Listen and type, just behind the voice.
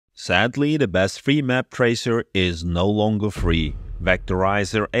Sadly, the best free map tracer is no longer free.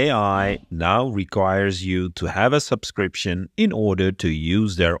 Vectorizer.ai now requires you to have a subscription in order to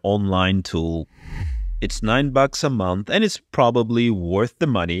use their online tool. It's $9 a month and it's probably worth the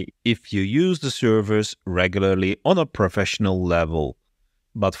money if you use the service regularly on a professional level.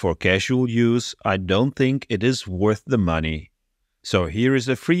 But for casual use, I don't think it is worth the money. So here is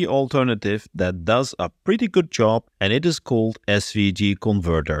a free alternative that does a pretty good job, and it is called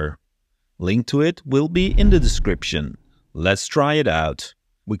svgconverter. Link to it will be in the description. Let's try it out.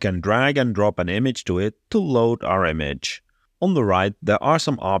 We can drag and drop an image to it to load our image. On the right there are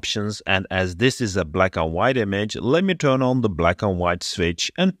some options, and as this is a black and white image, let me turn on the black and white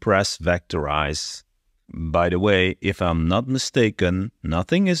switch and press vectorize. By the way, if I'm not mistaken,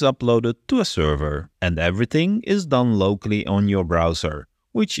 nothing is uploaded to a server and everything is done locally on your browser,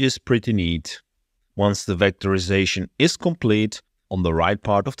 which is pretty neat. Once the vectorization is complete, on the right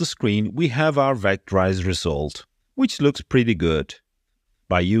part of the screen we have our vectorized result, which looks pretty good.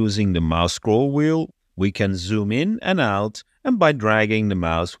 By using the mouse scroll wheel, we can zoom in and out, and by dragging the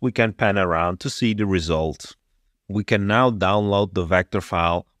mouse we can pan around to see the result. We can now download the vector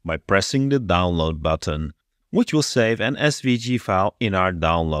file by pressing the download button, which will save an SVG file in our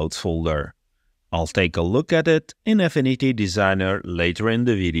downloads folder. I'll take a look at it in Affinity Designer later in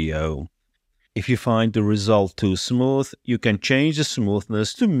the video. If you find the result too smooth, you can change the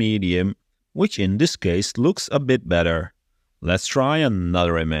smoothness to medium, which in this case looks a bit better. Let's try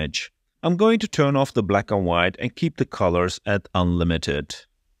another image. I'm going to turn off the black and white and keep the colors at unlimited.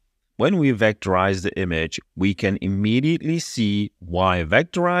 When we vectorize the image, we can immediately see why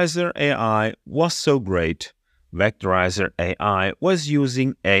Vectorizer.ai was so great. Vectorizer.ai was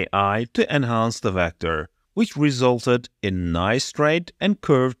using AI to enhance the vector, which resulted in nice straight and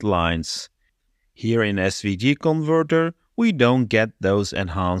curved lines. Here in svgconverter, we don't get those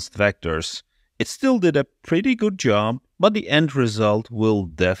enhanced vectors. It still did a pretty good job, but the end result will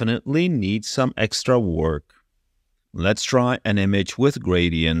definitely need some extra work. Let's try an image with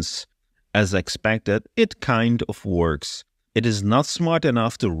gradients. As expected, it kind of works. It is not smart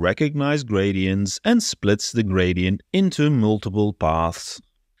enough to recognize gradients and splits the gradient into multiple paths.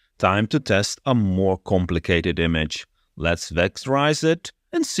 Time to test a more complicated image. Let's vectorize it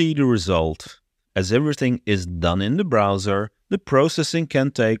and see the result. As everything is done in the browser, the processing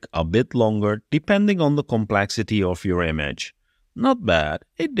can take a bit longer depending on the complexity of your image. Not bad,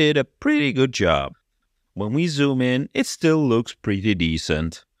 it did a pretty good job. When we zoom in, it still looks pretty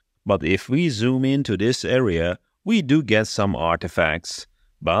decent. But if we zoom into this area, we do get some artifacts.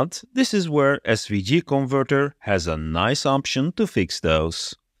 But this is where svgconverter has a nice option to fix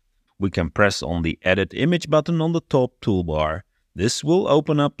those. We can press on the Edit Image button on the top toolbar. This will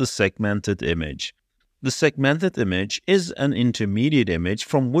open up the segmented image. The segmented image is an intermediate image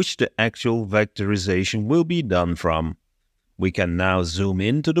from which the actual vectorization will be done from. We can now zoom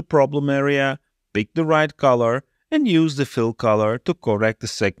into the problem area, pick the right color, and use the fill color to correct the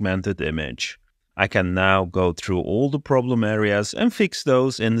segmented image. I can now go through all the problem areas and fix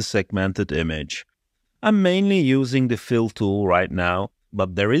those in the segmented image. I'm mainly using the fill tool right now,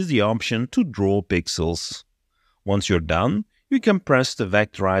 but there is the option to draw pixels. Once you're done, you can press the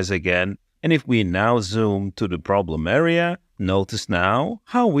vectorize again, and if we now zoom to the problem area, notice now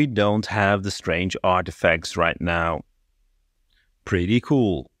how we don't have the strange artifacts right now. Pretty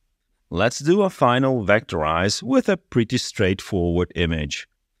cool. Let's do a final vectorize with a pretty straightforward image.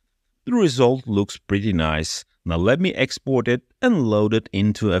 The result looks pretty nice. Now let me export it and load it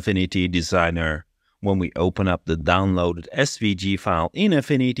into Affinity Designer. When we open up the downloaded SVG file in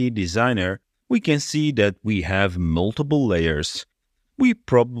Affinity Designer, we can see that we have multiple layers. We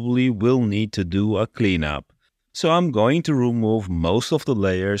probably will need to do a cleanup. So I'm going to remove most of the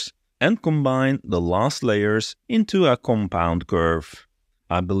layers and combine the last layers into a compound curve.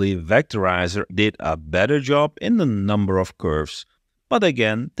 I believe Vectorizer did a better job in the number of curves, but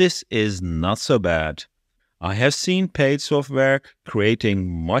again, this is not so bad. I have seen paid software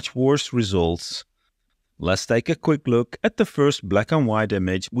creating much worse results. Let's take a quick look at the first black and white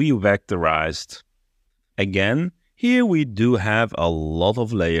image we vectorized. Again, here we do have a lot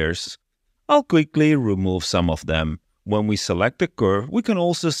of layers. I'll quickly remove some of them. When we select the curve, we can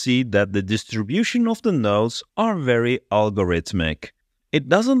also see that the distribution of the nodes are very algorithmic. It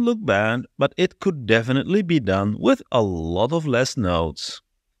doesn't look bad, but it could definitely be done with a lot of less nodes.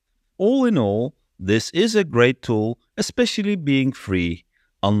 All in all, this is a great tool, especially being free.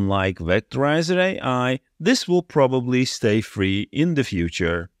 Unlike Vectorizer.ai, this will probably stay free in the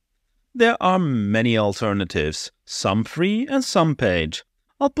future. There are many alternatives, some free and some paid.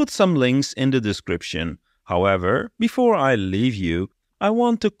 I'll put some links in the description. However, before I leave you, I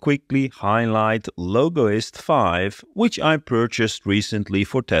want to quickly highlight Logoist 5, which I purchased recently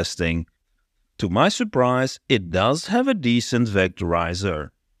for testing. To my surprise, it does have a decent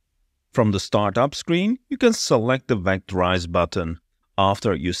vectorizer. From the startup screen, you can select the vectorize button.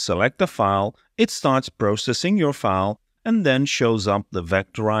 After you select a file, it starts processing your file and then shows up the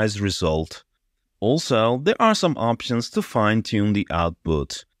vectorized result. Also, there are some options to fine-tune the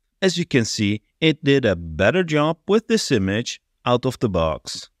output. As you can see, it did a better job with this image out of the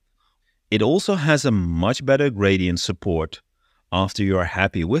box. It also has a much better gradient support. After you are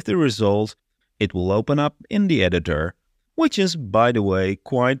happy with the result, it will open up in the editor, which is, by the way,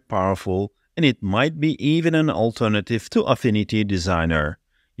 quite powerful, and it might be even an alternative to Affinity Designer.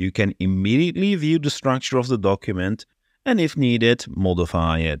 You can immediately view the structure of the document and, if needed,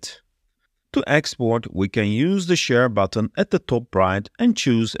 modify it. To export, we can use the Share button at the top right and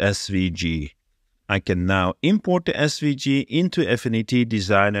choose SVG. I can now import the SVG into Affinity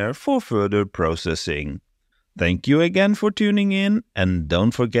Designer for further processing. Thank you again for tuning in, and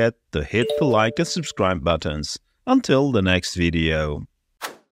don't forget to hit the like and subscribe buttons. Until the next video.